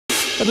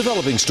A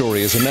developing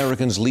story as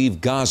Americans leave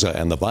Gaza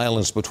and the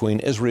violence between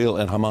Israel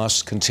and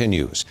Hamas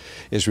continues.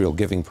 Israel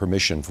giving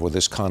permission for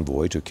this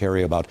convoy to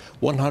carry about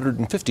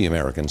 150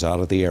 Americans out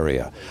of the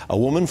area. A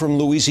woman from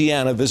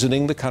Louisiana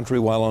visiting the country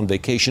while on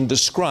vacation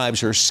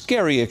describes her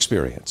scary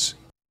experience.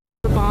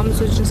 The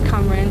bombs would just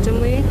come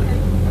randomly,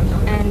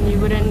 and you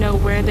wouldn't know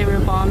where they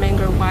were bombing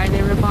or why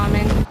they were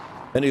bombing.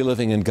 Many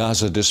living in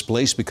Gaza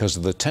displaced because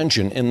of the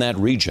tension in that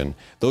region.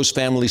 Those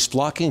families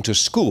flocking to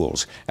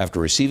schools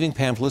after receiving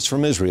pamphlets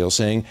from Israel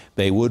saying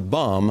they would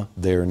bomb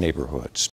their neighborhoods.